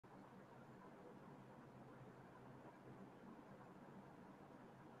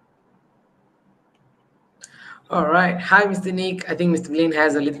All right. Hi, Mr. Nick. I think Mr. Blain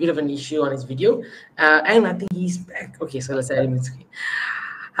has a little bit of an issue on his video, and I think he's back. Okay, so let's add him in screen.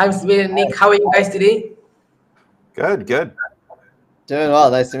 Hi, Mr. Blain and Nick. How are you guys today? Good, good. Doing well.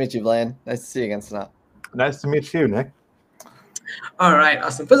 Nice to meet you, Blaine. Nice to see you again, Sanadt. Nice to meet you, Nick. All right,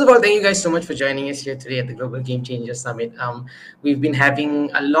 awesome. First of all, thank you guys so much for joining us here today at the Global Game Changer Summit. We've been having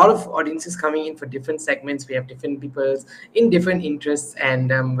a lot of audiences coming in for different segments. We have different people in different interests, and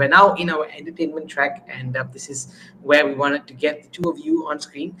we're now in our entertainment track. And this is where we wanted to get the two of you on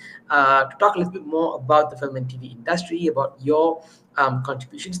screen to talk a little bit more about the film and TV industry, about your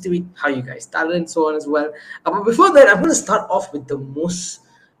contributions to it, how you guys started, and so on as well. But before that, I'm going to start off with the most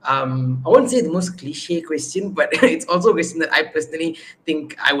I won't say the most cliche question, but it's also a question that I personally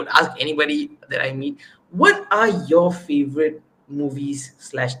think I would ask anybody that I meet. What are your favorite movies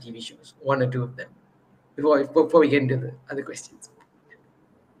slash TV shows? One or two of them. Before we get into the other questions.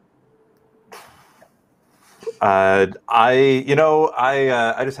 I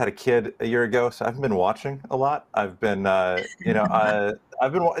just had a kid a year ago, so I've been watching a lot. I've been, when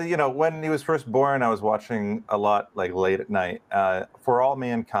he was first born, I was watching a lot, like late at night. For All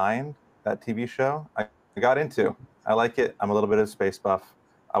Mankind, that TV show, I got into. I like it. I'm a little bit of a space buff.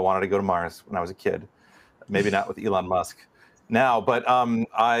 I wanted to go to Mars when I was a kid. Maybe not with Elon Musk now, but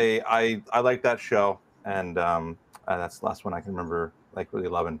I like that show, and that's the last one I can remember, like really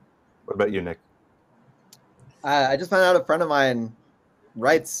loving. What about you, Nick? I just found out a friend of mine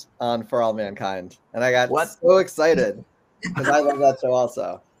writes on For All Mankind, and I got so excited because I love that show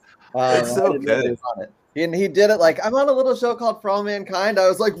also. It's so good. He was on it. And he did it like, I'm on a little show called For All Mankind. I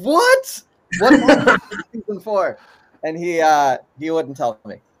was like, what? What season 4? And he wouldn't tell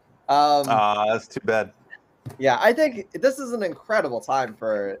me. That's too bad. Yeah, I think this is an incredible time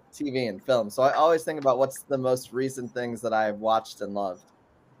for TV and film. So I always think about what's the most recent things that I've watched and loved.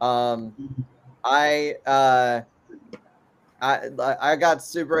 I got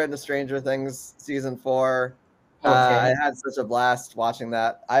super into Stranger Things season 4. Okay. I had such a blast watching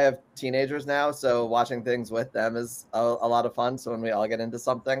that. I have teenagers now, so watching things with them is a lot of fun. So when we all get into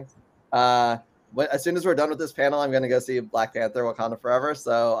something, as soon as we're done with this panel, I'm going to go see Black Panther: Wakanda Forever.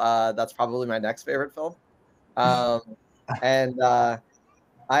 So that's probably my next favorite film. And I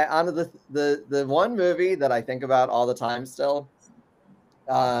honor the one movie that I think about all the time still.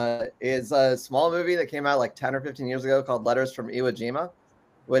 Is a small movie that came out like 10 or 15 years ago called Letters from Iwo Jima,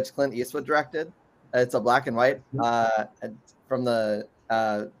 which Clint Eastwood directed. It's a black and white from the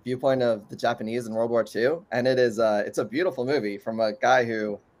viewpoint of the Japanese in World War II. And it's a beautiful movie from a guy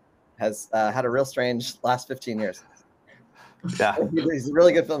who has had a real strange last 15 years. Yeah. He's a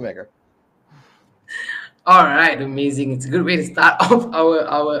really good filmmaker. All right, amazing. It's a good way to start off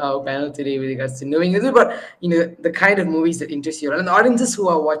our panel today with regards to knowing a little about the kind of movies that interest you. And the audiences who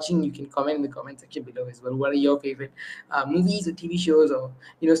are watching, you can comment in the comment section below as well. What are your favorite movies or TV shows or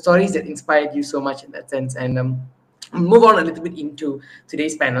stories that inspired you so much in that sense? And move on a little bit into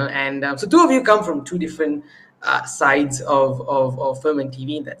today's panel. And so two of you come from two different sides of film and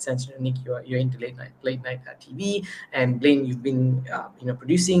TV in that sense. Nick, you're into late night TV, and Blain, you've been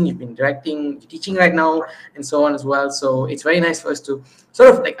producing, you've been directing, you're teaching right now, and so on as well. So it's very nice for us to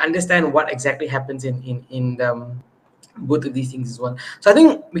sort of like understand what exactly happens in both of these things as well. So I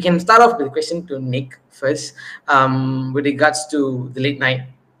think we can start off with a question to Nick first, with regards to the late night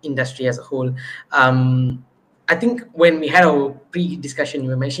industry as a whole. I think when we had our pre-discussion,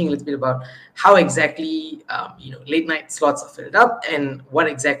 you were mentioning a little bit about how exactly late night slots are filled up, and what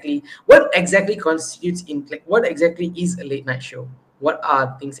exactly constitutes what exactly is a late night show. What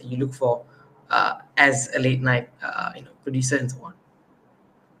are things that you look for as a late night producer and so on?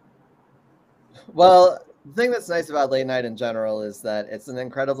 Well, the thing that's nice about late night in general is that it's an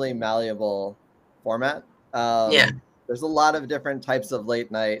incredibly malleable format. There's a lot of different types of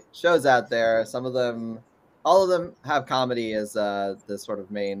late night shows out there. All of them have comedy as the sort of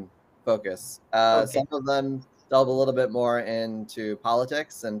main focus. Some of them delve a little bit more into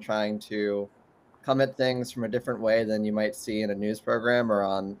politics and trying to come at things from a different way than you might see in a news program or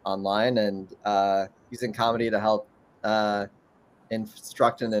online, and using comedy to help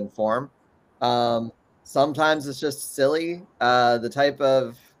instruct and inform. Sometimes it's just silly. The type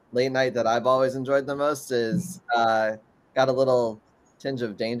of late night that I've always enjoyed the most is got a little tinge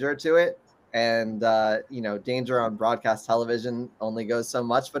of danger to it. And danger on broadcast television only goes so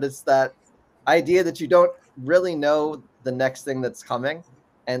much, but it's that idea that you don't really know the next thing that's coming,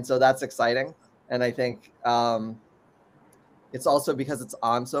 and so that's exciting. And I think it's also because it's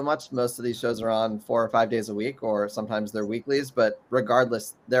on so much. Most of these shows are on 4 or 5 days a week, or sometimes they're weeklies, but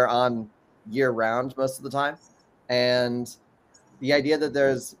regardless, they're on year round most of the time. And the idea that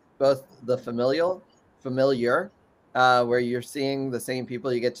there's both the familial familiar, where you're seeing the same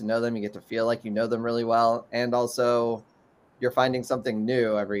people, you get to know them, you get to feel like you know them really well, and also you're finding something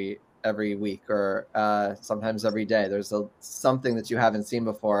new every week, or sometimes every day. There's something that you haven't seen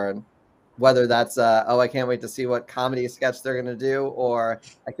before, and whether that's oh, I can't wait to see what comedy sketch they're going to do, or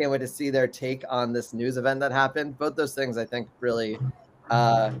I can't wait to see their take on this news event that happened. Both those things, I think, really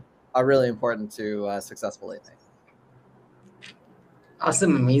are really important to successful late night.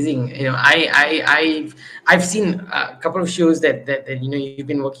 Awesome, amazing. I've seen a couple of shows that you've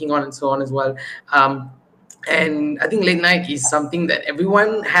been working on and so on as well. And I think late night is something that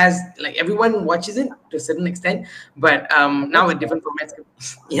everyone has, like everyone watches it to a certain extent, but now with different formats,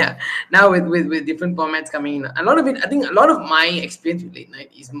 yeah, now with different formats coming in, a lot of it, I think a lot of my experience with late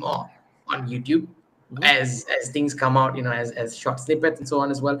night is more on YouTube. As things come out, as short snippets and so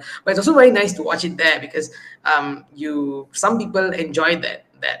on as well. But it's also very nice to watch it there, because some people enjoy that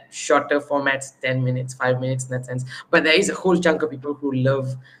shorter formats, 10 minutes, 5 minutes, in that sense. But there is a whole chunk of people who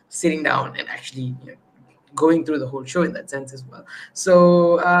love sitting down and actually going through the whole show in that sense as well.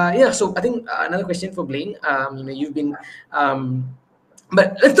 So so I think another question for Blain. You've been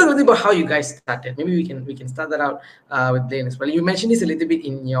but let's talk a little bit about how you guys started. Maybe we can start that out with Blain as well. You mentioned this a little bit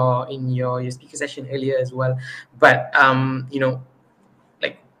in your speaker session earlier as well. But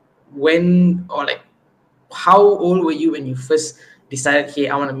like when, or like how old were you when you first decided, hey,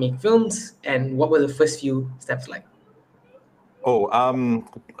 I want to make films, and what were the first few steps like?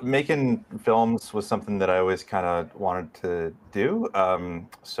 Making films was something that I always kind of wanted to do.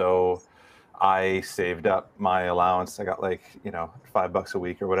 So I saved up my allowance. I got like, $5 a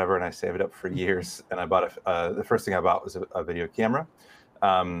week or whatever, and I saved it up for years. And I bought the first thing I bought was a video camera,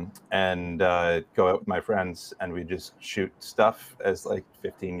 and go out with my friends, and we just shoot stuff as like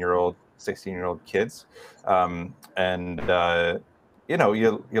 15-year-old, 16-year-old kids. You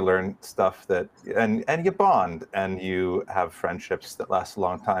learn stuff and you bond, and you have friendships that last a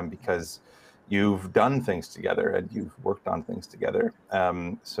long time because you've done things together and you've worked on things together.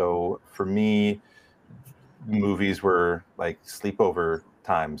 So for me, movies were like sleepover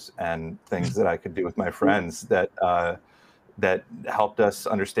times and things that I could do with my friends that helped us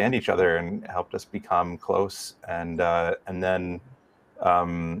understand each other and helped us become close. And then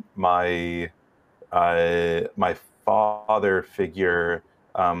my father figure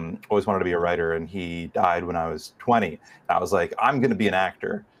always wanted to be a writer, and he died when I was 20. I was like, I'm going to be an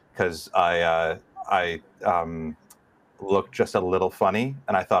actor, because I looked just a little funny,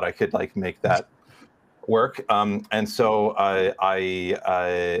 and I thought I could like make that work. And so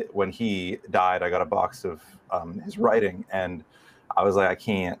when he died, I got a box of his writing, and I was like, I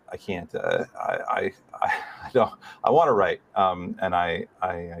can't. I don't. I want to write, and I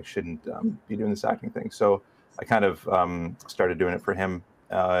shouldn't be doing this acting thing. So I kind of started doing it for him,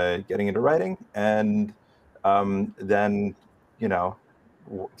 getting into writing, and then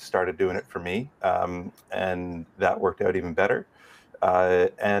started doing it for me, and that worked out even better.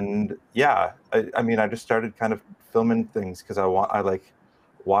 And yeah, I mean, I just started kind of filming things because I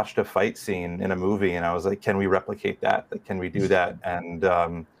watched a fight scene in a movie, and I was like, can we replicate that? Like, can we do that? And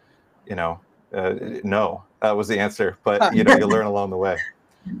no, that was the answer. But you learn along the way.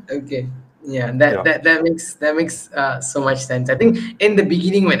 Okay. Yeah, that makes so much sense. I think in the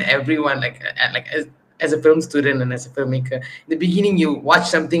beginning, when everyone as a film student and as a filmmaker, in the beginning you watch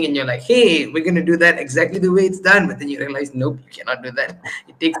something and you're like, hey, we're gonna do that exactly the way it's done, but then you realize, nope, you cannot do that.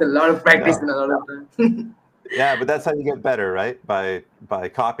 It takes a lot of practice and a lot of time. Yeah, but that's how you get better, right? By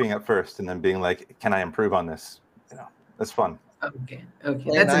copying at first and then being like, can I improve on this? That's fun. Okay,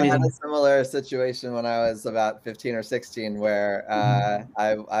 that's I amazing. had a similar situation when I was about 15 or 16, where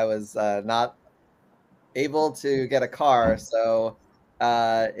I was not able to get a car, so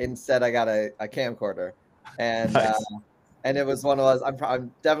instead I got a camcorder, and Nice. And it was one of those.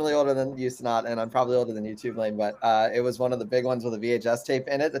 I'm definitely older than you, Sanadt, and I'm probably older than you too, Blain. But it was one of the big ones with a VHS tape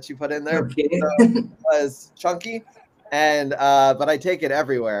in it that you put in there. Okay. So it was chunky, and but I take it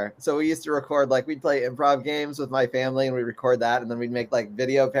everywhere. So we used to record, like, we'd play improv games with my family, and we'd record that, and then we'd make like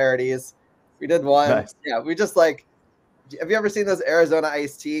video parodies. We did one. Nice. Yeah, we just like. Have you ever seen those Arizona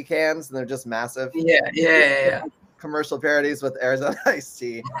iced tea cans? And they're just massive. Yeah. Commercial parodies with Arizona iced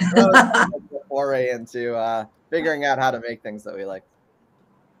tea. That was a foray into figuring out how to make things that we like.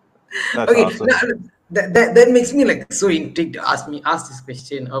 That's Okay, awesome. now, that makes me like so intrigued to ask this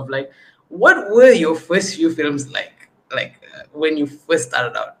question of like, what were your first few films like when you first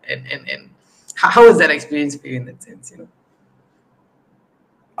started out, and how was that experience for you in that sense?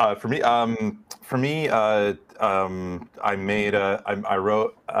 For me, I made I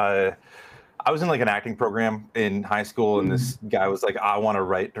wrote. I was in like an acting program in high school, and this guy was like, I want to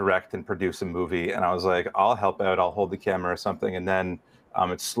write, direct, and produce a movie. And I was like, I'll help out. I'll hold the camera or something. And then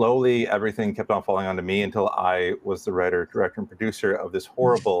it slowly, everything kept on falling onto me until I was the writer, director, and producer of this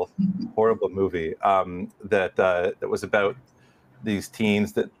horrible, horrible movie that was about these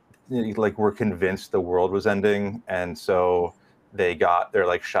teens that like were convinced the world was ending. And so they got their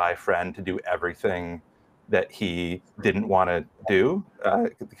like shy friend to do everything that he didn't want to do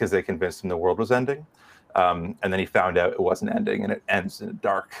because they convinced him the world was ending. And then he found out it wasn't ending, and it ends in a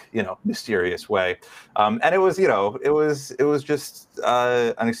dark, mysterious way. And it was, it was just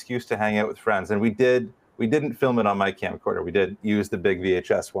an excuse to hang out with friends. And we didn't film it on my camcorder. We did use the big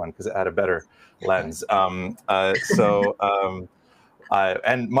VHS one because it had a better lens.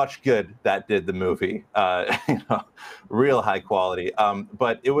 And much good that did the movie, real high quality.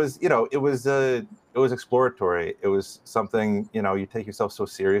 But it was, it was exploratory. It was something, you take yourself so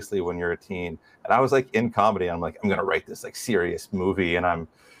seriously when you're a teen. And I was like in comedy. I'm like, I'm going to write this like serious movie. And it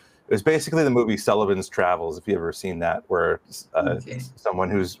was basically the movie Sullivan's Travels, if you've ever seen that, where someone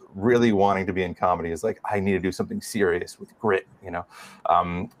who's really wanting to be in comedy is like, I need to do something serious with grit,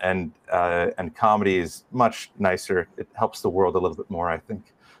 and comedy is much nicer. It helps the world a little bit more, I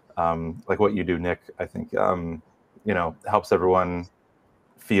think. Like what you do, Nick, I think, helps everyone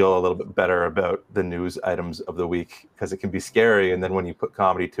feel a little bit better about the news items of the week, because it can be scary. And then when you put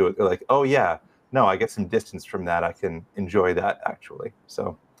comedy to it, they're like, oh yeah, no, I get some distance from that. I can enjoy that actually.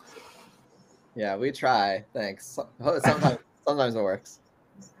 So. Yeah, we try. Thanks. Sometimes it works.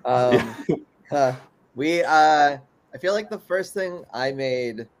 I feel like the first thing I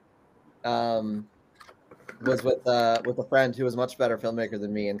made was with a friend who was a much better filmmaker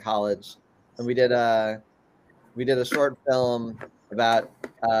than me in college, and we did a short film about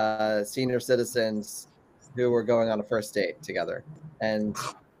senior citizens who were going on a first date together, and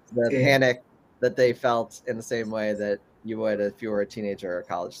the panic that they felt in the same way that you would if you were a teenager or a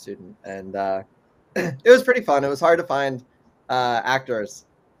college student. And it was pretty fun. It was hard to find actors,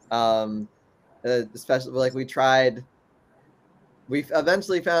 especially like we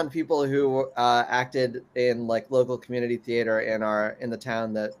eventually found people who acted in like local community theater in the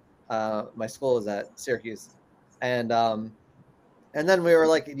town that my school was at, Syracuse. And then we were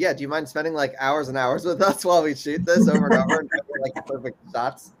like, yeah, do you mind spending like hours and hours with us while we shoot this over and over and like perfect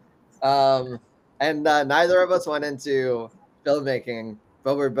shots? And neither of us went into filmmaking,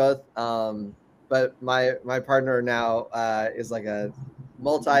 but we're both. But my partner now is like a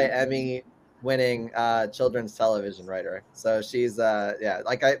multi-Emmy winning children's television writer. So she's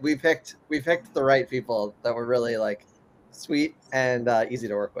we picked the right people that were really like sweet and easy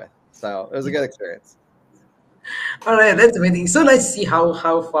to work with. So it was a good experience. All right, that's amazing. So nice to see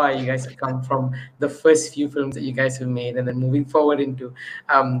how far you guys have come from the first few films that you guys have made, and then moving forward into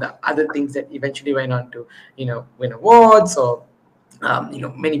the other things that eventually went on to win awards, or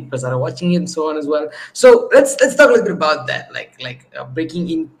many people started watching it and so on as well. So let's talk a little bit about that, like breaking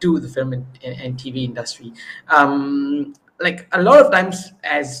into the film and TV industry. Like a lot of times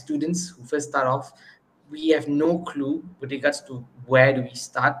as students who first start off, we have no clue with regards to where do we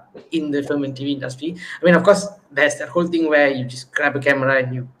start in the film and TV industry. I mean, of course, there's that whole thing where you just grab a camera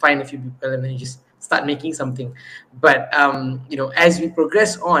and you find a few people and then you just start making something. But as we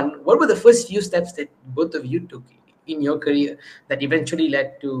progress on, what were the first few steps that both of you took in your career that eventually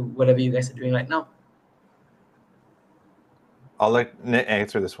led to whatever you guys are doing right now? I'll let Nick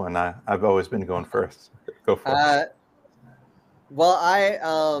answer this one. I've always been going first. Go for it. Well,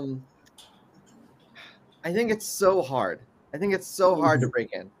 I think it's so hard. I think it's so hard to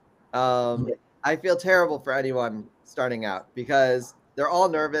break in. I feel terrible for anyone starting out because they're all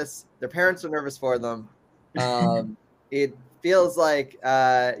nervous. Their parents are nervous for them. It feels like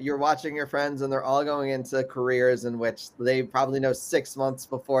you're watching your friends and they're all going into careers in which they probably know 6 months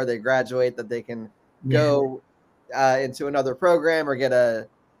before they graduate that they can go into another program or get a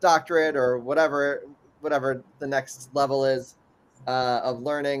doctorate or whatever the next level is of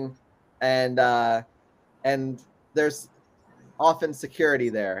learning. And there's often security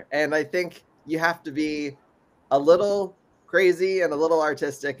there. And I think you have to be a little crazy and a little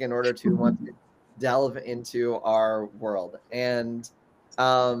artistic in order to want to delve into our world. And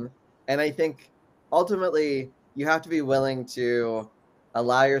I think ultimately you have to be willing to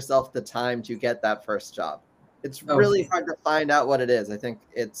allow yourself the time to get that first job. It's really hard to find out what it is. I think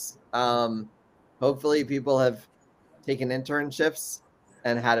it's hopefully people have taken internships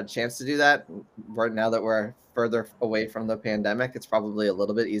and had a chance to do that. Right now that we're further away from the pandemic, it's probably a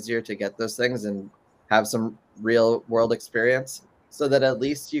little bit easier to get those things and have some real world experience so that at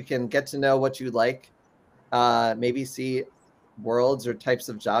least you can get to know what you like, maybe see worlds or types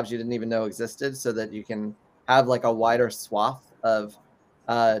of jobs you didn't even know existed, so that you can have like a wider swath of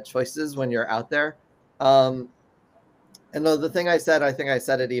choices when you're out there. And the thing I said, I think I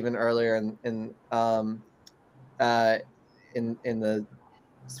said it even earlier in the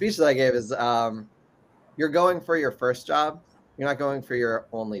speech that I gave, is you're going for your first job. You're not going for your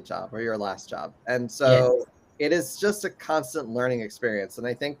only job or your last job. And so it is just a constant learning experience. And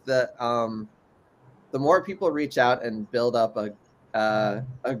I think that the more people reach out and build up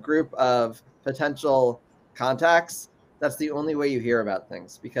a group of potential contacts, that's the only way you hear about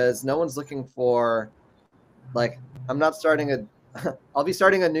things, because no one's looking for, like, I'm not starting a I'll be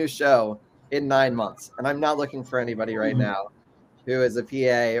starting a new show in 9 months, and I'm not looking for anybody right now who is a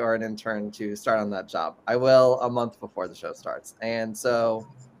PA or an intern to start on that job. I will a month before the show starts. And so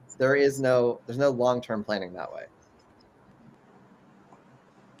there's no long-term planning that way.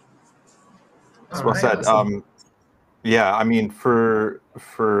 That's well said. Awesome. Yeah, I mean, for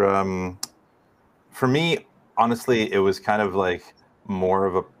me, honestly, it was kind of like more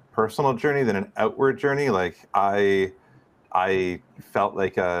of a personal journey than an outward journey. Like I felt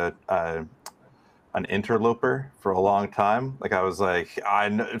like an interloper for a long time. Like I was like, I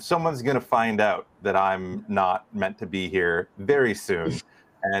know if someone's gonna find out that I'm not meant to be here very soon,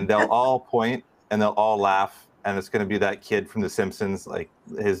 and they'll all point and they'll all laugh, and it's gonna be that kid from The Simpsons, like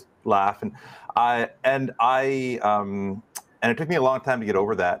his laugh, and it took me a long time to get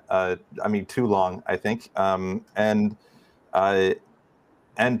over that. I mean, too long, I think, and to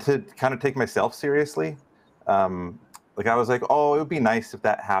kind of take myself seriously. Like I was like, oh, it would be nice if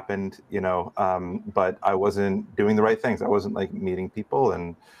that happened, you know, but I wasn't doing the right things. I wasn't like meeting people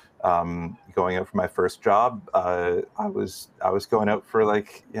and going out for my first job. I was going out for,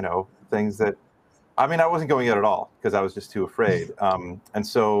 like, you know, things that, I mean, I wasn't going out at all because I was just too afraid. And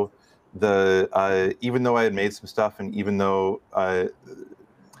so even though I had made some stuff, and even though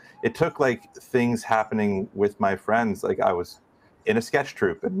it took like things happening with my friends, like I was in a sketch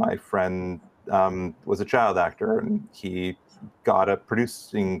troupe, and my friend was a child actor, and he got a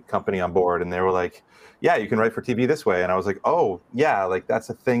producing company on board, and they were like, yeah, you can write for TV this way. And I was like, oh yeah, like that's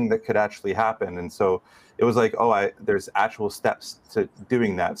a thing that could actually happen. And so it was like, oh, there's actual steps to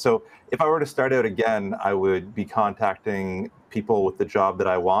doing that. So if I were to start out again, I would be contacting people with the job that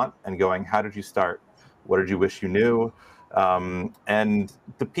I want and going, how did you start? What did you wish you knew? And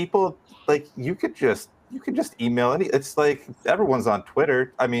the people, like, you could just email it's like everyone's on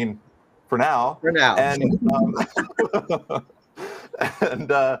Twitter. I mean, for now. And and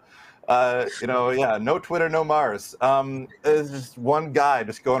you know, yeah, no Twitter, no Mars. There's just one guy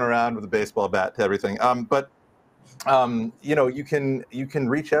just going around with a baseball bat to everything. But you know, you can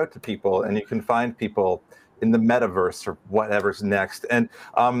reach out to people, and you can find people in the metaverse or whatever's next, and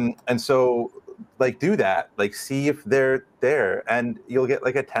so, like, do that, like, see if they're there, and you'll get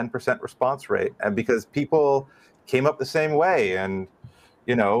like a 10% response rate, and because people came up the same way. And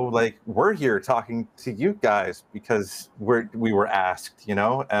you know, like, we're here talking to you guys because we were asked, you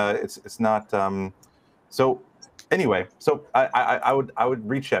know. It's not so anyway, so I would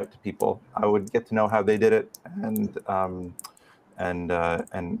reach out to people. I would get to know how they did it, and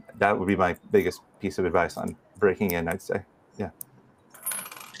that would be my biggest piece of advice on breaking in, I'd say. Yeah.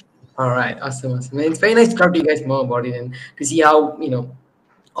 All right, awesome. It's very nice to talk to you guys more about it and to see how, you know,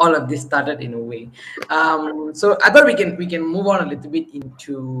 all of this started in a way. So I thought we can move on a little bit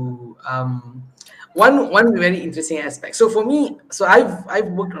into one very interesting aspect. So for me, so I've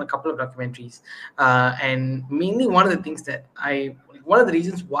worked on a couple of documentaries, and mainly one of the things that one of the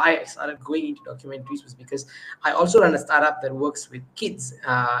reasons why I started going into documentaries was because I also run a startup that works with kids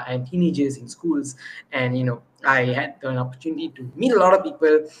and teenagers in schools, and you know, I had an opportunity to meet a lot of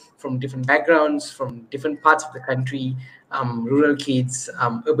people from different backgrounds, from different parts of the country, rural kids,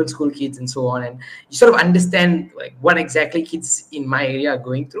 urban school kids, and so on. And you sort of understand like what exactly kids in my area are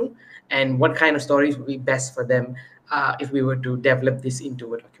going through, and what kind of stories would be best for them if we were to develop this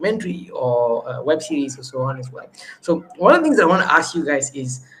into a documentary or a web series or so on as well. So one of the things I want to ask you guys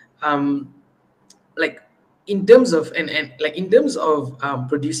is, like, in terms of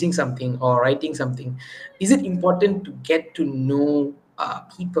producing something or writing something, is it important to get to know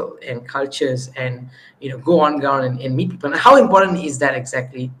people and cultures, and you know, go on ground and meet people? And how important is that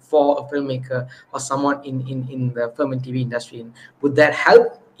exactly for a filmmaker or someone in the film and TV industry? And would that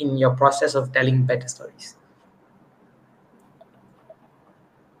help in your process of telling better stories?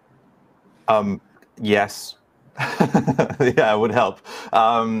 Yes. Yeah, it would help.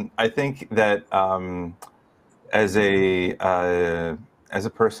 I think that as a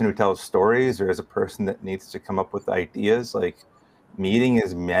person who tells stories, or as a person that needs to come up with ideas, like, meeting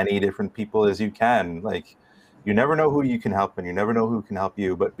as many different people as you can, like, you never know who you can help and you never know who can help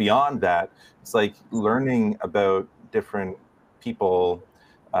you. But beyond that, it's like learning about different people,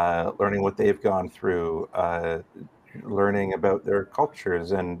 learning what they've gone through, learning about their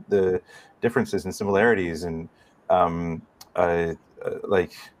cultures and the differences and similarities. And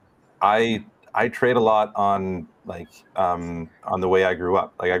like I trade a lot on on the way I grew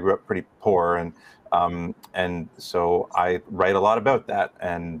up. Like I grew up pretty poor, and so I write a lot about that,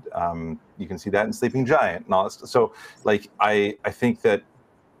 and you can see that in Sleeping Giant and all that stuff. So like I think that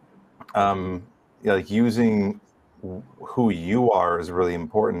like using who you are is really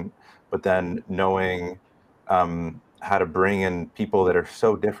important, but then knowing how to bring in people that are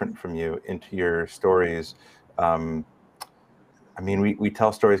so different from you into your stories. I mean, we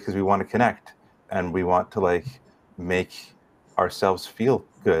tell stories because we want to connect, and we want to like make ourselves feel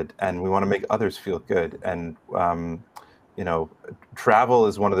good, and we want to make others feel good. And you know, travel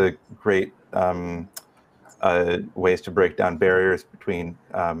is one of the great ways to break down barriers between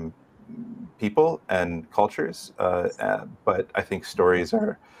people and cultures. But I think stories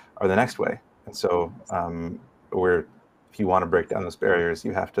are the next way. And so if you want to break down those barriers,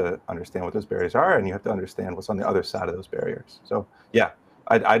 you have to understand what those barriers are, and you have to understand what's on the other side of those barriers. So yeah,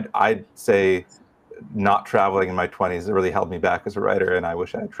 I'd say not traveling in my 20s really held me back as a writer, and I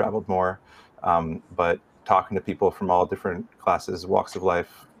wish I had traveled more. But talking to people from all different classes, walks of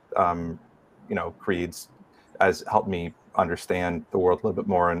life, you know, creeds, has helped me understand the world a little bit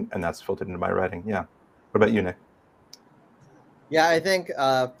more, and that's filtered into my writing. Yeah. What about you, Nick? Yeah, I think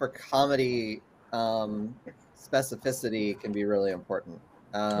for comedy, specificity can be really important.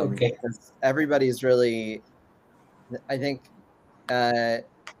 Okay. Because everybody's really, I think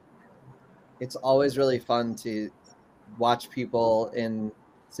it's always really fun to watch people in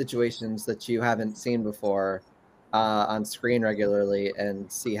situations that you haven't seen before on screen regularly,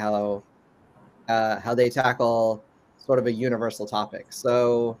 and see how they tackle sort of a universal topic.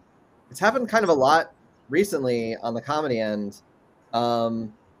 So it's happened kind of a lot recently on the comedy end,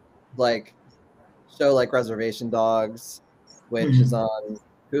 like show like Reservation Dogs, which is on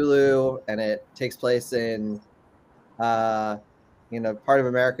Hulu, and it takes place in part of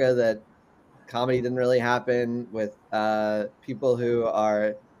America that comedy didn't really happen, with people who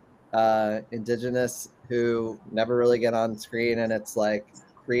are indigenous who never really get on screen, and it's like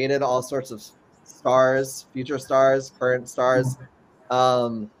created all sorts of stars, future stars, current stars.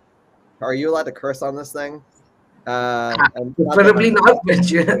 Are you allowed to curse on this thing? And Preferably not, but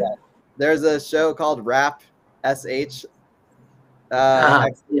yeah. there's a show called Rap SH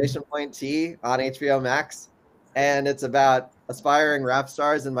exclamation point T on HBO Max, and it's about aspiring rap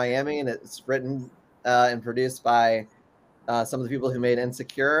stars in Miami, and it's written and produced by some of the people who made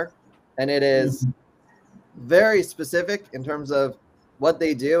Insecure, and it is very specific in terms of what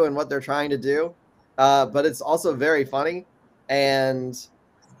they do and what they're trying to do, but it's also very funny, and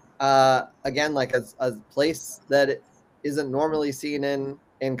again, like a place that isn't normally seen in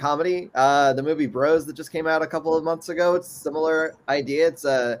comedy. The movie Bros that just came out a couple of months ago, it's a similar idea. It's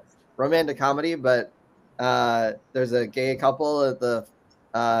a romantic comedy, but there's a gay couple at the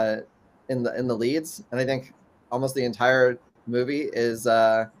in the leads, and I think almost the entire movie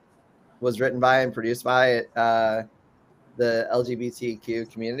was written by and produced by the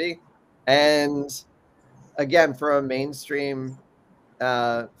LGBTQ community. And again, for a mainstream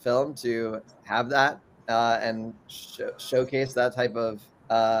film to have that and showcase that type of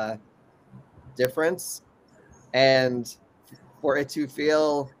difference, and for it to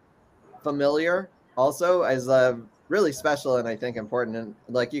feel familiar also is really special, and I think important. And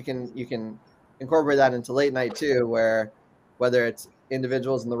like you can incorporate that into late night too, where whether it's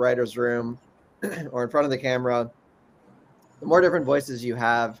individuals in the writer's room or in front of the camera, the more different voices you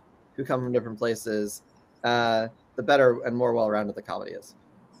have who come from different places, the better and more well-rounded the comedy is.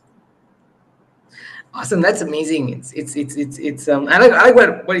 Awesome, that's amazing. It's I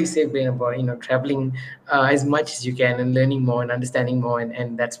like what you say, Blain, about traveling as much as you can and learning more and understanding more,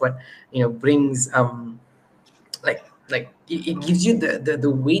 and that's what brings it gives you the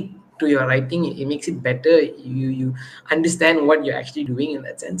weight to your writing. It makes it better. You understand what you're actually doing in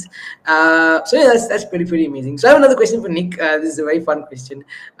that sense. So yeah, that's pretty amazing. So I have another question for Nick. This is a very fun question.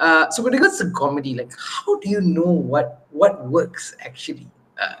 So with regards to comedy, like how do you know what works actually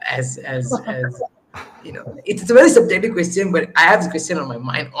as it's a very subjective question, but I have this question on my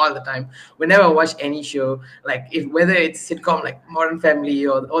mind all the time whenever I watch any show, like whether it's sitcom like Modern Family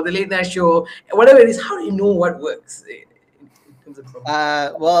or the late night show, whatever it is. How do you know what works in terms of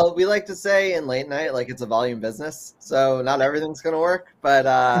comedy? Well, we like to say in late night, like it's a volume business, so not everything's going to work, but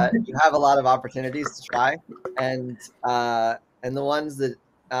you have a lot of opportunities to try, and the ones that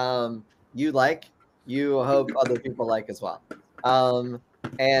you like you hope other people like as well.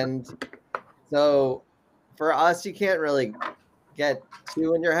 And so for us, you can't really get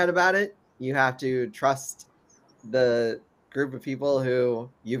too in your head about it. You have to trust the group of people who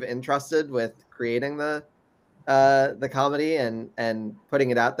you've entrusted with creating the comedy and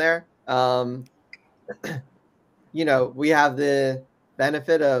putting it out there. You know, we have the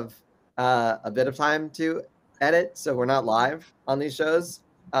benefit of a bit of time to edit, so we're not live on these shows.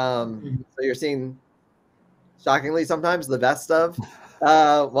 So you're seeing, shockingly, sometimes the best of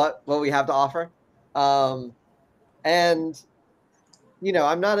what we have to offer. And you know,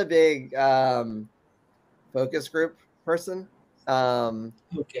 I'm not a big focus group person.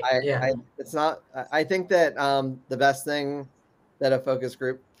 Okay. I, Yeah. I it's not. I think that the best thing that a focus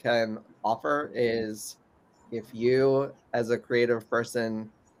group can offer is if you, as a creative person,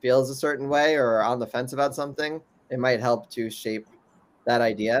 feels a certain way or are on the fence about something, it might help to shape that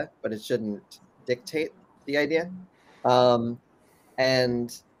idea, but it shouldn't dictate the idea.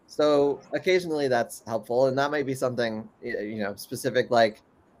 And so occasionally that's helpful, and that might be something, you know, specific, like,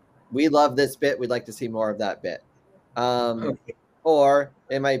 we love this bit, we'd like to see more of that bit. Okay. Or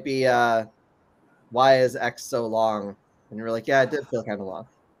it might be why is X so long? And you're like, yeah, it did feel kind of long.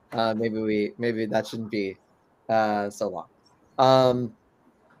 Maybe that shouldn't be so long.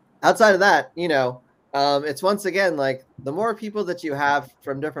 Outside of that, you know, it's once again like the more people that you have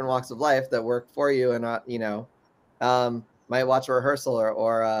from different walks of life that work for you and you know, might watch a rehearsal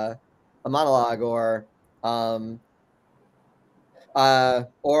or a monologue or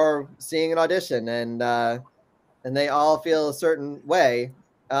seeing an audition, and they all feel a certain way.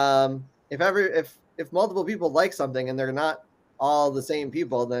 If multiple people like something and they're not all the same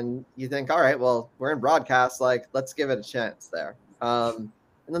people, then you think, all right, well, we're in broadcast, like, let's give it a chance there.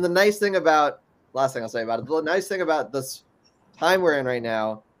 And then the nice thing about, last thing I'll say about it, the nice thing about this time we're in right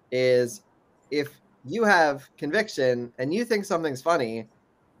now is if you have conviction and you think something's funny,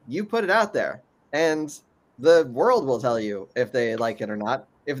 you put it out there, and the world will tell you if they like it or not,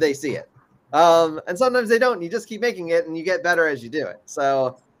 if they see it. And sometimes they don't. You just keep making it, and you get better as you do it.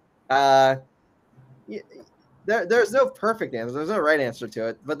 So there's no perfect answer. There's no right answer to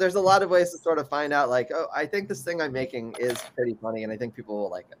it, but there's a lot of ways to sort of find out, like, oh, I think this thing I'm making is pretty funny, and I think people will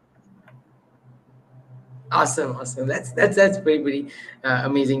like it. Awesome, awesome. That's pretty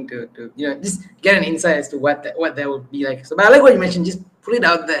amazing to you know, just get an insight as to what that would be like. So, but I like what you mentioned. Just put it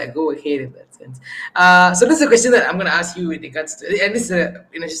out there, go ahead in that sense. So this is a question that I'm going to ask you with regards to, and this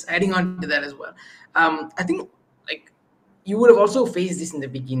you know, just adding on to that as well. I think like you would have also faced this in the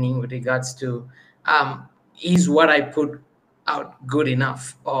beginning with regards to is what I put out good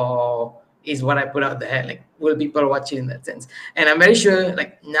enough, or is what I put out there, like, will people watch it in that sense? And I'm very sure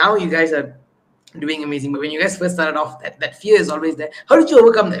like now you guys are doing amazing, but when you guys first started off, that fear is always there. How did you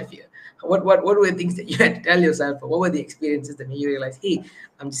overcome that fear? What were the things that you had to tell yourself, or what were the experiences that made you realize, hey,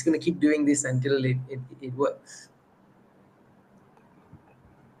 I'm just going to keep doing this until it works?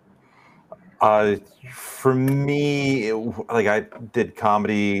 For me, like, I did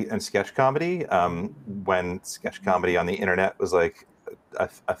comedy and sketch comedy when sketch comedy on the internet was like a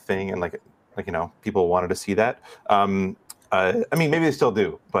thing, and like you know, people wanted to see that. I mean, maybe they still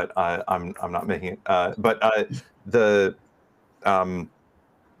do, but I'm not making it.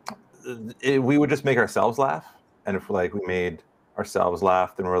 We would just make ourselves laugh, and if like we made ourselves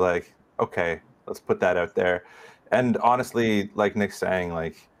laugh, then we're like, okay, let's put that out there. And honestly, like Nick's saying,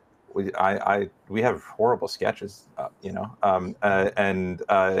 like, we have horrible sketches, you know, and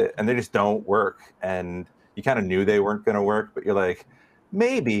they just don't work, and you kind of knew they weren't going to work, but you're like,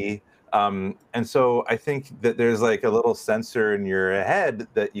 maybe. And so I think that there's like a little sensor in your head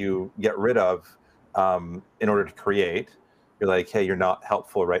that you get rid of in order to create. You're like, hey, you're not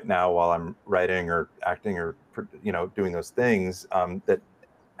helpful right now while I'm writing or acting or, you know, doing those things that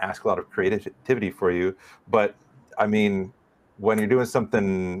ask a lot of creativity for you. But I mean, when you're doing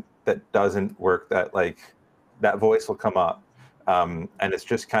something that doesn't work, that like that voice will come up, and it's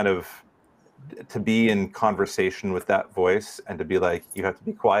just kind of to be in conversation with that voice and to be like, you have to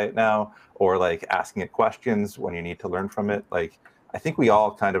be quiet now, or like asking it questions when you need to learn from it. Like, I think we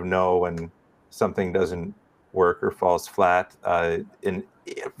all kind of know when something doesn't work or falls flat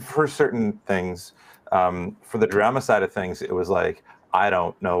for certain things. For the drama side of things, it was like, I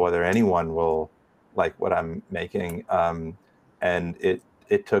don't know whether anyone will like what I'm making. And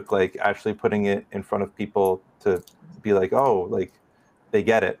it took like actually putting it in front of people to be like, oh, like they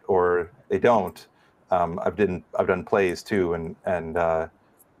get it or they don't. I've done plays too, and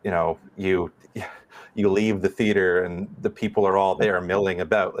you know, you leave the theater and the people are all there milling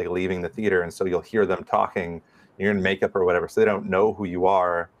about, like leaving the theater, and so you'll hear them talking. You're in makeup or whatever, so they don't know who you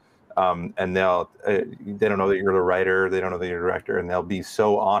are. and they don't know that you're the writer, they don't know that you're the director, and they'll be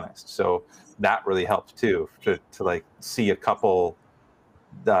so honest. So that really helped too, to like see a couple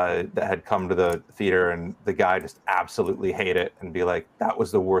that had come to the theater and the guy just absolutely hate it and be like, that was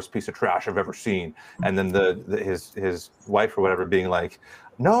the worst piece of trash I've ever seen. And then his wife or whatever being like,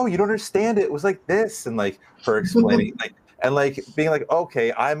 no, you don't understand it. It was like this. And like her explaining like, and like being like,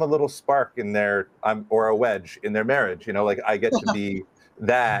 okay, I'm a little spark in their, or a wedge in their marriage, you know, like I get to be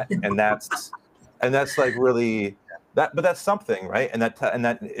that. And that's like really that, but that's something, right? And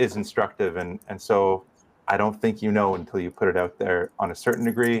that is instructive. And so I don't think you know until you put it out there on a certain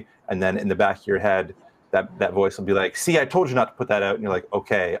degree. And then in the back of your head, that voice will be like, see, I told you not to put that out. And you're like,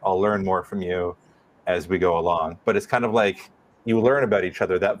 okay, I'll learn more from you as we go along. But it's kind of like you learn about each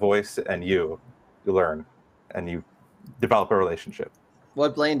other, that voice and you learn and you develop a relationship.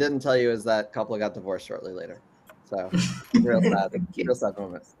 What Blaine didn't tell you is that couple got divorced shortly later. So real sad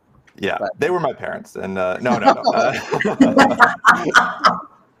moment. Yeah, but they were my parents. And no.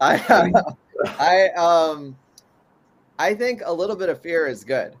 I think a little bit of fear is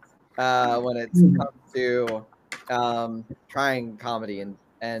good when it comes to trying comedy,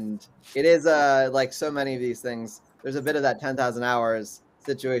 and it is like so many of these things. There's a bit of that 10,000 hours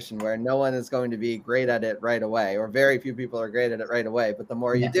situation where no one is going to be great at it right away, or very few people are great at it right away. But the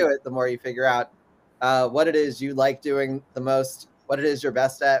more you do it, the more you figure out what it is you like doing the most, what it is you're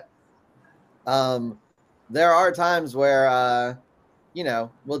best at. There are times where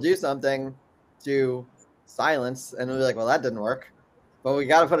we'll do something to silence and we'll be like, well, that didn't work, but we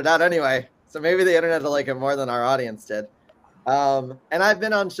got to put it out anyway. So maybe the internet will like it more than our audience did. And I've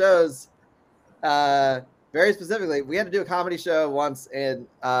been on shows, very specifically, we had to do a comedy show once in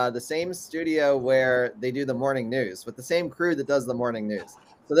the same studio where they do the morning news with the same crew that does the morning news.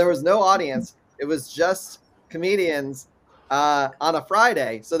 So there was no audience. It was just comedians on a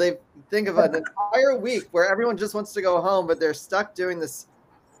Friday. So they think of an entire week where everyone just wants to go home, but they're stuck doing this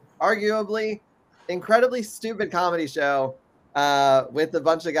arguably incredibly stupid comedy show with a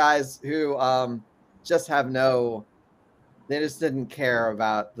bunch of guys who just have they just didn't care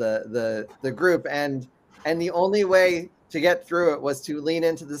about the group. And the only way to get through it was to lean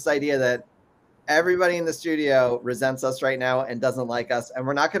into this idea that everybody in the studio resents us right now and doesn't like us. And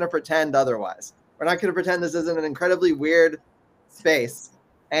we're not going to pretend otherwise. We're not going to pretend this isn't an incredibly weird space.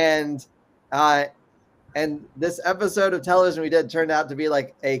 And this episode of television we did turned out to be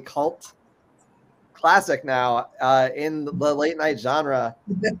like a cult classic now in the late night genre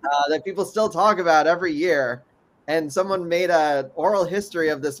that people still talk about every year. And someone made an oral history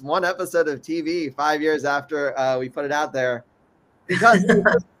of this one episode of TV 5 years after we put it out there, because it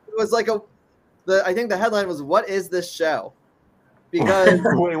was like I think the headline was, "What is this show?" Because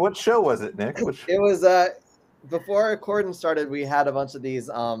wait, what show was it, Nick? It was before Corden started. We had a bunch of these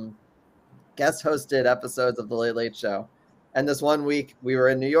guest hosted episodes of the Late Late Show, and this one week we were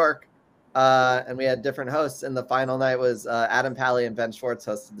in New York and we had different hosts. And the final night was Adam Pally and Ben Schwartz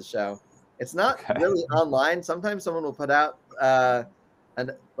hosted the show. It's not really online. Sometimes someone will put out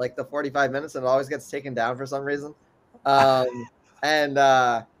like the 45 minutes and it always gets taken down for some reason. And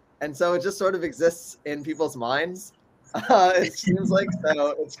so it just sort of exists in people's minds. It seems like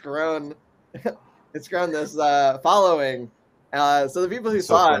so it's grown this following. So the people who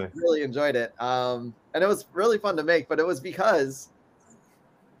saw it really enjoyed it. And it was really fun to make, but it was because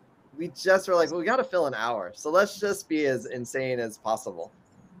we just were like, well, we got to fill an hour. So let's just be as insane as possible.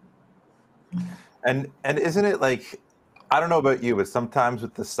 And isn't it like, I don't know about you, but sometimes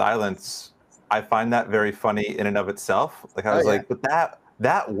with the silence, I find that very funny in and of itself. Like I was like, but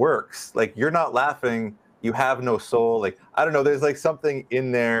that works. Like you're not laughing, you have no soul. Like, I don't know, there's like something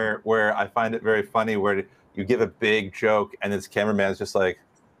in there where I find it very funny where you give a big joke and this cameraman's just like,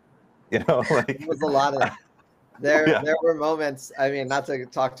 like it was a lot of that. There were moments, I mean, not to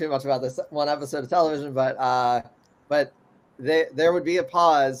talk too much about this one episode of television, but there would be a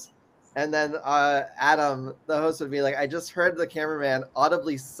pause. And then Adam, the host, would be like, I just heard the cameraman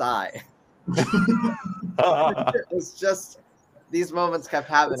audibly sigh. It's just, these moments kept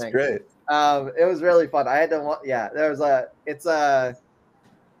happening. That's great. It was really fun. I had to,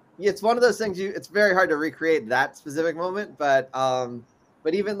 it's one of those things it's very hard to recreate that specific moment. But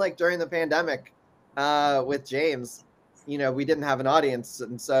even like during the pandemic with James, we didn't have an audience.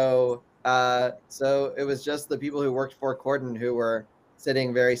 And so it was just the people who worked for Corden who were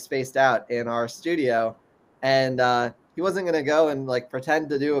sitting very spaced out in our studio, and he wasn't going to go and like pretend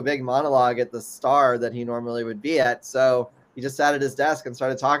to do a big monologue at the Star that he normally would be at. So he just sat at his desk and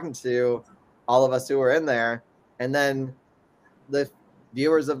started talking to all of us who were in there. And then the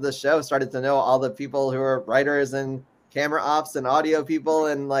viewers of the show started to know all the people who were writers and camera ops and audio people,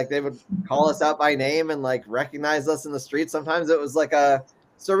 and like they would call us out by name and like recognize us in the street. Sometimes it was like a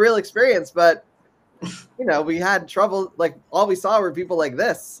surreal experience, but you know, we had trouble. Like all we saw were people like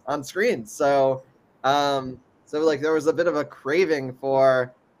this on screen. So, so like there was a bit of a craving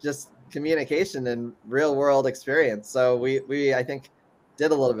for just communication and real world experience. So we I think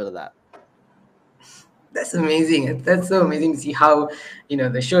did a little bit of that. That's amazing. That's so amazing to see how, you know,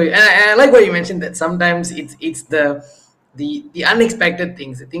 the show. And I like what you mentioned, that sometimes it's the unexpected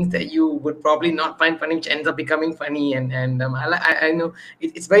things, the things that you would probably not find funny, which ends up becoming funny. And I know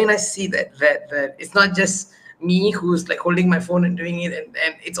it's very nice to see that it's not just me who's like holding my phone and doing it,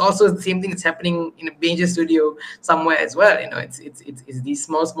 and it's also the same thing that's happening in a major studio somewhere as well. You know, it's these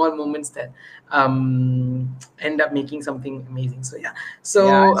small moments that end up making something amazing. So yeah.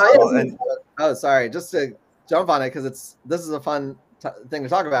 So oh, sorry, just to jump on it because this is a fun thing to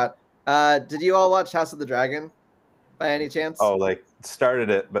talk about. Did you all watch House of the Dragon by any chance? Oh, like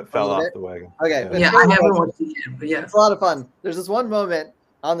started it but fell off the wagon. Okay, yeah, I haven't watched it yet, but yeah, it's a lot of fun. There's this one moment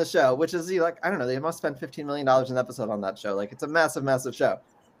on the show, which is like, I don't know, they must spend $15 million an episode on that show. Like it's a massive show.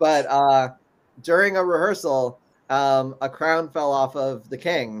 But during a rehearsal, a crown fell off of the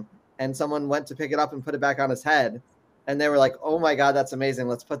king and someone went to pick it up and put it back on his head. And they were like, "Oh my God, that's amazing!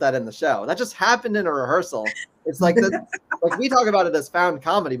 Let's put that in the show." That just happened in a rehearsal. It's like like we talk about it as found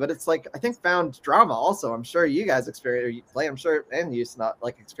comedy, but it's like I think found drama also. I'm sure you guys experience, or you play. I'm sure, and you not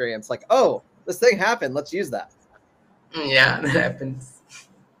like experience like, "Oh, this thing happened. Let's use that." Yeah, that happens.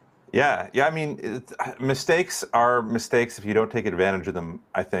 Yeah. I mean, mistakes are mistakes if you don't take advantage of them,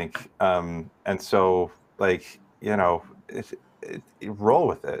 I think. And so, like, you know, roll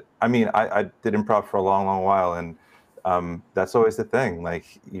with it. I mean, I did improv for a long while, and that's always the thing.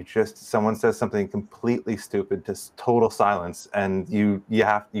 Like, someone says something completely stupid, just total silence, and you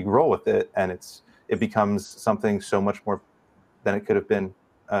roll with it, and it becomes something so much more than it could have been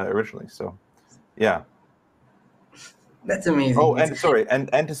originally. So, yeah. That's amazing. Oh, and sorry, and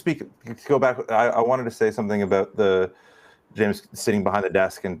to go back, I wanted to say something about James sitting behind the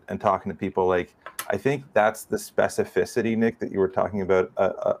desk and talking to people. Like, I think that's the specificity, Nick, that you were talking about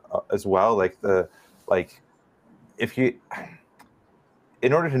as well. If you,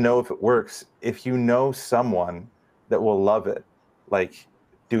 in order to know if it works, if you know someone that will love it, like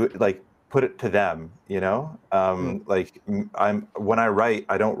put it to them, you know. Like when I write,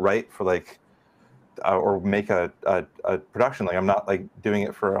 I don't write for like. Or make a production. Like I'm not like doing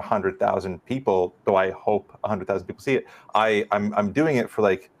it for 100,000 people, though I hope 100,000 people see it. I'm doing it for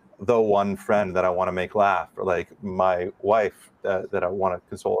like the one friend that I want to make laugh, or like my wife that I want to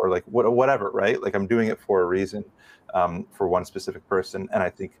console, or like whatever, right? Like I'm doing it for a reason, for one specific person. And I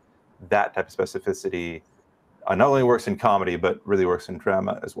think that type of specificity not only works in comedy, but really works in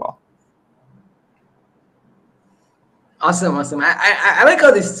drama as well. Awesome. I like how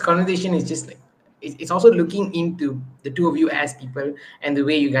this conversation is just like, it's also looking into the two of you as people and the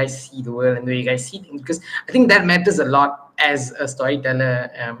way you guys see the world and the way you guys see things, because I think that matters a lot as a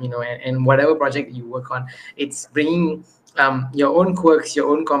storyteller. You know, and whatever project you work on, it's bringing your own quirks, your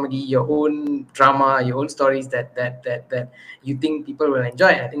own comedy, your own drama, your own stories that you think people will enjoy.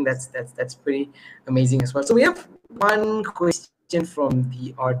 I think that's pretty amazing as well. So we have one question from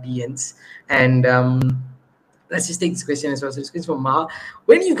the audience, and let's just take this question as well. So this question from Maha.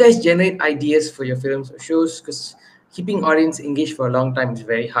 When you guys generate ideas for your films or shows, because keeping audience engaged for a long time is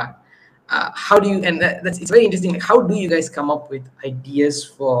very hard. How do you, and it's very interesting, like how do you guys come up with ideas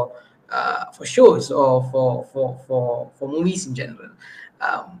for shows or for movies in general?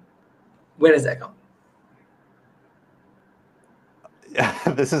 Where does that come? Yeah,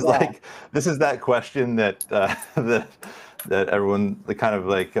 this is that question that that everyone kind of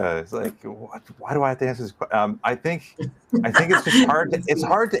like is like, why do I have to answer this? I think it's just hard. It's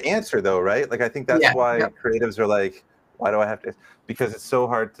hard to answer though, right? Like I think that's why creatives are like, why do I have to? Because it's so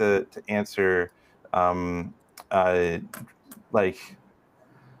hard to answer. Like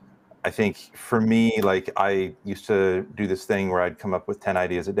I think for me, like I used to do this thing where I'd come up with 10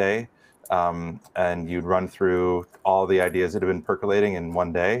 ideas a day. And you'd run through all the ideas that have been percolating in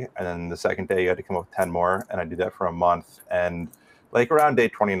one day. And then the second day you had to come up with 10 more. And I do that for a month. And like around day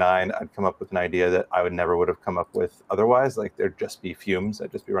 29, I'd come up with an idea that I would have come up with otherwise. Like there'd just be fumes.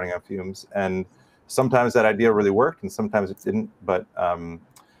 I'd just be running on fumes. And sometimes that idea really worked and sometimes it didn't. But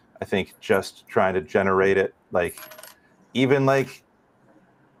I think just trying to generate it, like even like,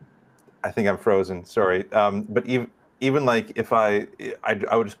 I think I'm frozen, sorry. But even like if I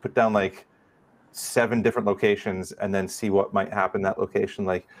would just put down like 7 different locations and then see what might happen in that location.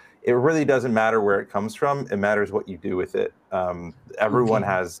 Like it really doesn't matter where it comes from. It matters what you do with it. Everyone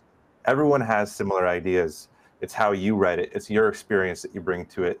has similar ideas. It's how you write it. It's your experience that you bring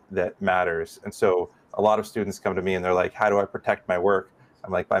to it that matters. And so a lot of students come to me and they're like, how do I protect my work?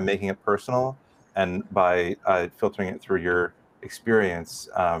 I'm like, by making it personal and by filtering it through your experience,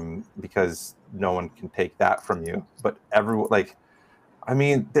 because no one can take that from you. But everyone, like, I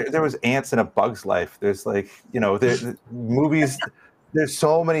mean, there was ants in A Bug's Life. There's like, the movies. There's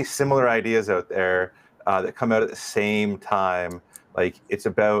so many similar ideas out there that come out at the same time. Like, it's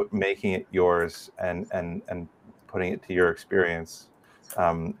about making it yours and putting it to your experience.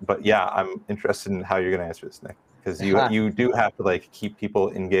 But yeah, I'm interested in how you're going to answer this, Nick, because you do have to like keep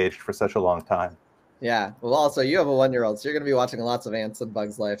people engaged for such a long time. Yeah. Well, also you have a 1-year-old, so you're going to be watching lots of ants and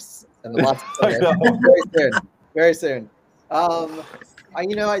bugs' lives and lots of I know. very soon. Very soon.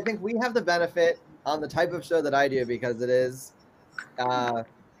 I think we have the benefit on the type of show that I do because it is, at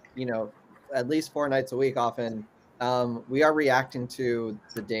least 4 nights a week. Often, we are reacting to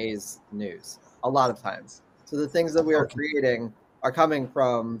the day's news a lot of times. So the things that we are creating are coming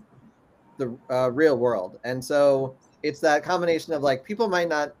from the real world, and so it's that combination of like people might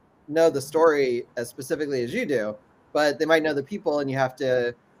not know the story as specifically as you do, but they might know the people, and you have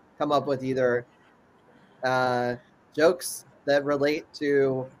to come up with either jokes that relate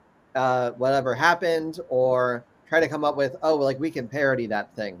to whatever happened, or try to come up with, like we can parody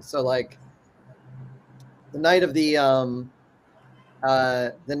that thing. So like the night of the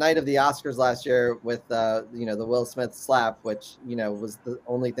Oscars last year with the Will Smith slap, which was the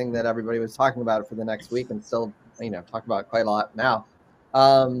only thing that everybody was talking about for the next week, and still talk about it quite a lot now.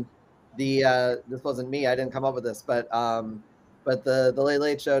 This wasn't me, I didn't come up with this, but the Late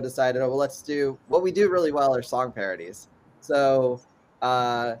Late Show decided, let's do what we do really well are song parodies. So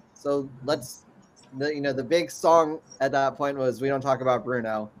let's the big song at that point was We Don't Talk About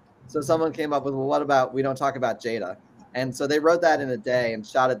Bruno. So someone came up with, well, what about We Don't Talk About Jada? And so they wrote that in a day and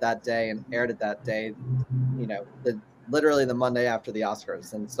shot it that day and aired it that day, literally the Monday after the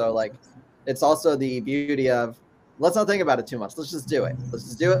Oscars. And so like, it's also the beauty of, let's not think about it too much. Let's just do it. Let's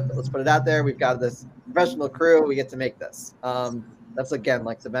just do it. Let's put it out there. We've got this professional crew. We get to make this. That's again,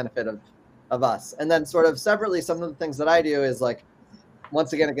 like the benefit of us. And then sort of separately, some of the things that I do is like,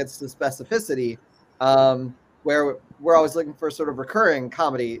 once again, it gets to specificity, where we're always looking for sort of recurring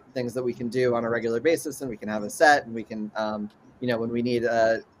comedy things that we can do on a regular basis, and we can have a set, and we can, when we need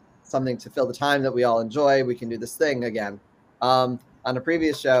something to fill the time that we all enjoy, we can do this thing again. On a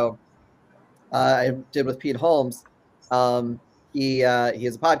previous show I did with Pete Holmes, he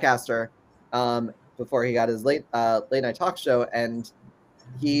is a podcaster before he got his late night talk show, and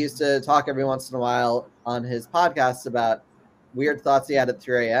he used to talk every once in a while on his podcast about weird thoughts he had at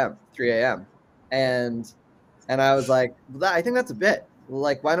 3 a.m. And I was like, I think that's a bit.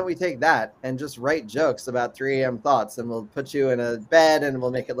 Like, why don't we take that and just write jokes about 3 a.m. thoughts, and we'll put you in a bed and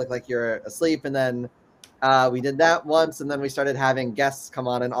we'll make it look like you're asleep. And then we did that once, and then we started having guests come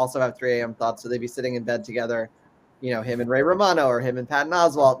on and also have 3 a.m. thoughts. So they'd be sitting in bed together, him and Ray Romano or him and Patton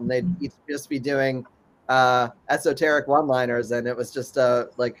Oswalt, and they'd each just be doing esoteric one-liners, and it was just it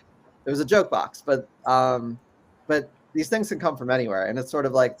was a joke box. But these things can come from anywhere, and it's sort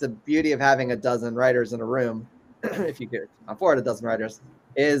of like the beauty of having a dozen writers in a room, if you could afford a dozen writers,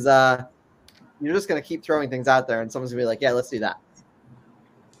 is you're just going to keep throwing things out there, and someone's going to be like, yeah, let's do that.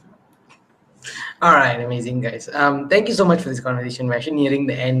 All right, amazing, guys. Thank you so much for this conversation. We're actually nearing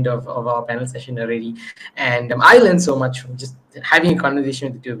the end of our panel session already, and I learned so much from just having a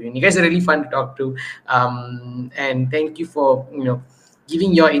conversation with the two of you. And you guys are really fun to talk to, and thank you for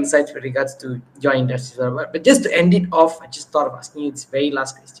giving your insights with regards to your industry. But just to end it off, I just thought of asking you this very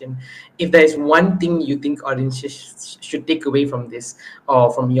last question. If there is one thing you think audiences should take away from this or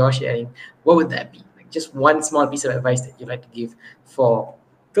from your sharing, what would that be? Like just one small piece of advice that you'd like to give for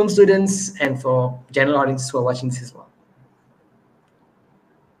film students and for general audiences who are watching this as well.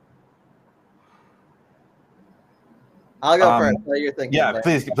 I'll go first. What you're thinking? Yeah,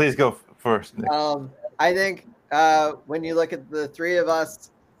 please go first, Nick. I think when you look at the three of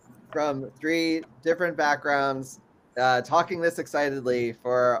us from 3 different backgrounds, talking this excitedly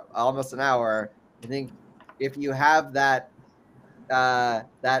for almost an hour, I think if you have that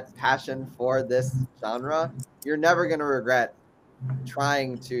passion for this genre, you're never going to regret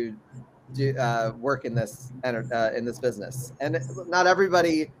trying to do work in this business. And not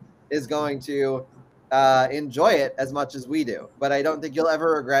everybody is going to enjoy it as much as we do, but I don't think you'll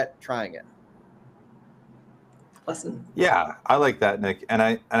ever regret trying it. Awesome. Yeah, I like that, Nick, and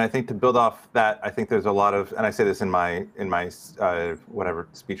I think to build off that, I think there's a lot of, and I say this in my whatever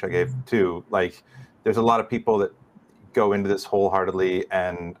speech I gave too. Like, there's a lot of people that go into this wholeheartedly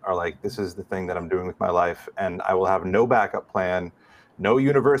and are like, this is the thing that I'm doing with my life, and I will have no backup plan. no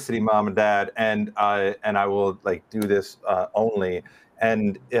university, mom and dad, and I will like do this only.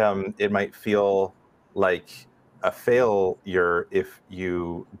 And it might feel like a failure if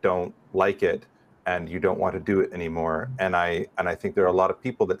you don't like it and you don't want to do it anymore. And I think there are a lot of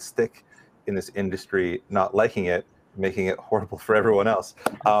people that stick in this industry not liking it, making it horrible for everyone else,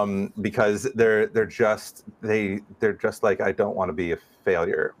 because they're just like, I don't want to be a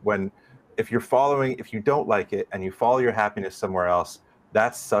failure. When if you don't like it and you follow your happiness somewhere else,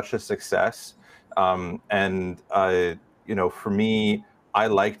 that's such a success. And you know, for me, I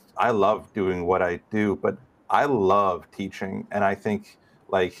love doing what I do, but I love teaching, and I think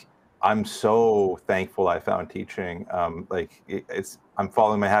like I'm so thankful I found teaching. I'm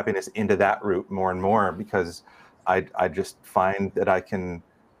following my happiness into that route more and more, because I just find that I can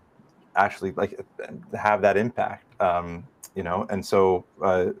actually like have that impact, you know. And so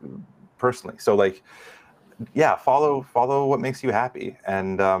personally, so like, yeah, follow what makes you happy,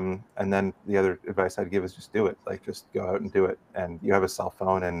 and then the other advice I'd give is just do it. Like, just go out and do it. And you have a cell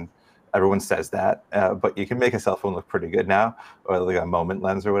phone, and everyone says that, but you can make a cell phone look pretty good now, or like a moment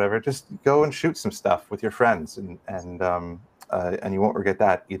lens or whatever. Just go and shoot some stuff with your friends, and you won't regret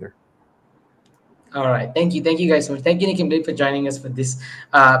that either. All right. Thank you guys so much. Thank you, Nick and Blain, for joining us for this,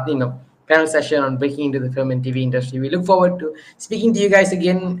 panel session on breaking into the film and TV industry. We look forward to speaking to you guys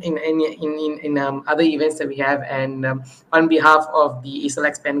again in other events that we have. And on behalf of the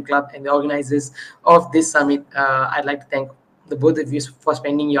ACLX Pen Club and the organizers of this summit, I'd like to thank the both of you for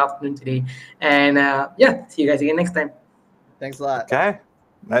spending your afternoon today. And see you guys again next time. Thanks a lot. Okay.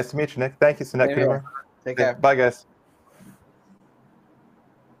 Nice to meet you, Nick. Thank you, Sanadt Kumar. Take care. Bye, guys.